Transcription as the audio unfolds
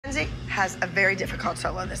has a very difficult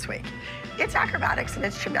solo this week. It's acrobatics and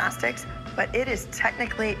it's gymnastics, but it is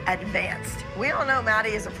technically advanced. We all know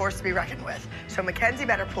Maddie is a force to be reckoned with, so Mackenzie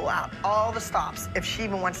better pull out all the stops if she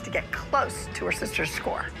even wants to get close to her sister's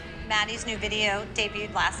score. Maddie's new video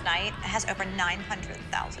debuted last night. It has over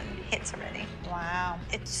 900,000 hits already. Wow.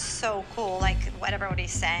 It's so cool, like what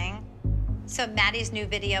everybody's saying. So Maddie's new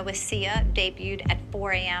video with Sia debuted at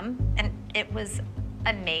 4 a.m. and it was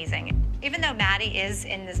amazing. Even though Maddie is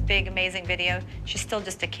in this big, amazing video, she's still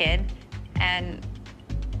just a kid, and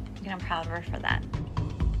I'm proud of her for that.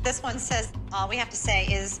 This one says, all we have to say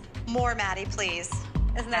is, more Maddie, please.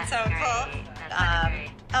 Isn't that so cool? That's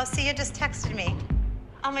great. Oh, Sia just texted me.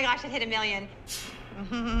 Oh my gosh, it hit 1 million.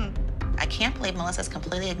 I can't believe Melissa's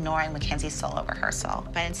completely ignoring Mackenzie's solo rehearsal,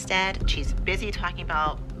 but instead, she's busy talking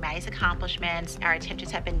about Maddie's accomplishments. Our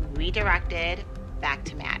attentions have been redirected back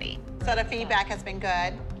to Maddie. So the feedback has been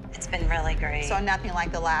good? It's been really great. So nothing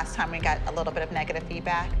like the last time we got a little bit of negative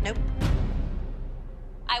feedback? Nope.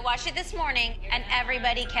 I watched it this morning, and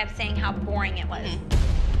everybody kept saying how boring it was.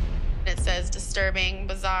 It says disturbing,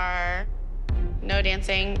 bizarre, no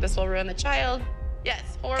dancing, this will ruin the child.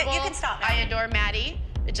 Yes, horrible. You can stop now. I adore Maddie.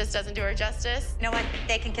 It just doesn't do her justice. You know what?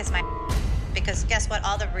 They can kiss my because guess what?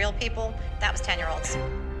 All the real people, that was 10-year-olds.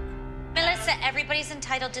 Melissa, everybody's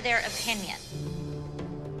entitled to their opinion.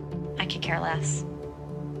 I could care less.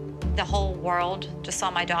 The whole world just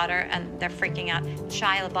saw my daughter, and they're freaking out.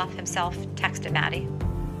 Shia LaBeouf himself texted Maddie.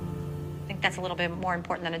 I think that's a little bit more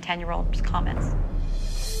important than a 10-year-old's comments.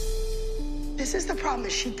 This is the problem,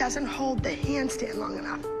 is she doesn't hold the handstand long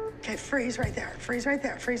enough. Okay, freeze right there, freeze right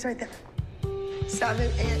there, freeze right there.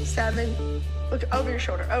 7 and 7. Look over your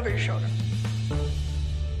shoulder, over your shoulder.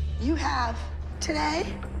 You have today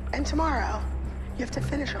and tomorrow, you have to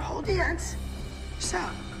finish a whole dance. So,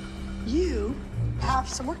 you have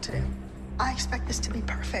some work to do. I expect this to be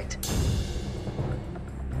perfect.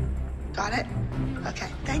 Got it? Okay,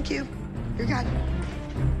 thank you. You're good.